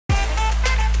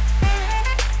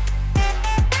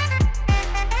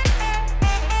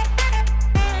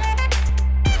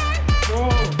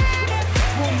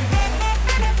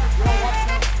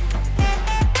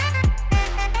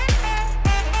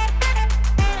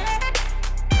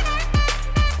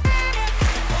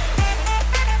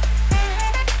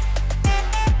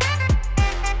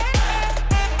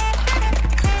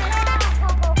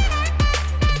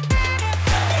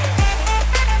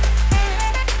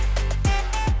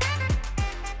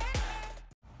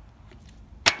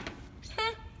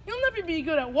be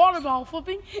good at water bottle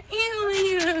flipping.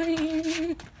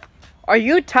 Are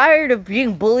you tired of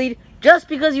being bullied just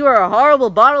because you are a horrible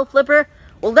bottle flipper?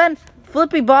 Well then,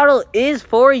 Flippy Bottle is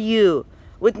for you.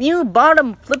 With new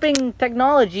bottom flipping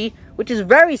technology, which is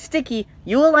very sticky,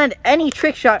 you will land any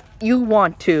trick shot you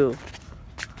want to.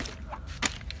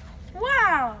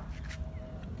 Wow!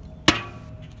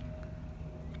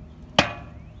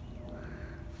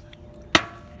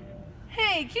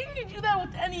 Hey, can you do that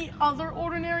with any other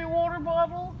ordinary water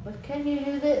bottle? But can you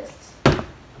do this?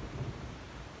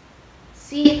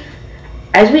 See,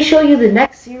 as we show you the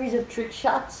next series of trick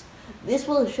shots, this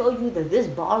will show you that this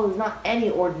bottle is not any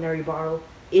ordinary bottle.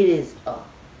 It is a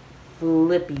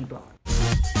Flippy Bottle.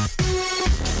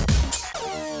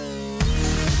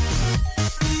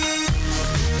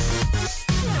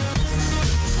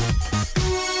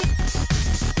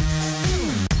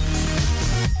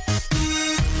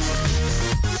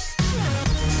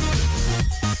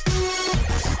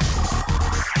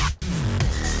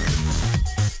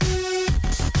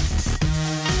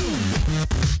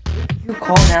 If you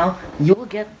call now, you will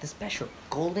get the special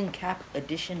Golden Cap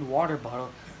Edition water bottle,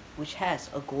 which has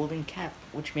a golden cap,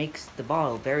 which makes the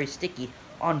bottle very sticky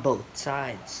on both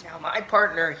sides. Now my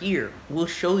partner here will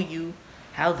show you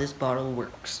how this bottle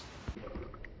works.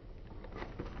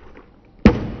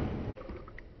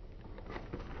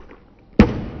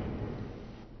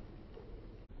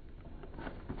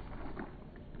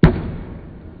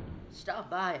 Stop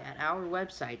by at our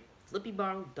website,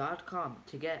 flippybottle.com,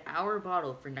 to get our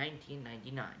bottle for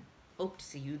 $19.99. Hope to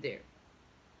see you there.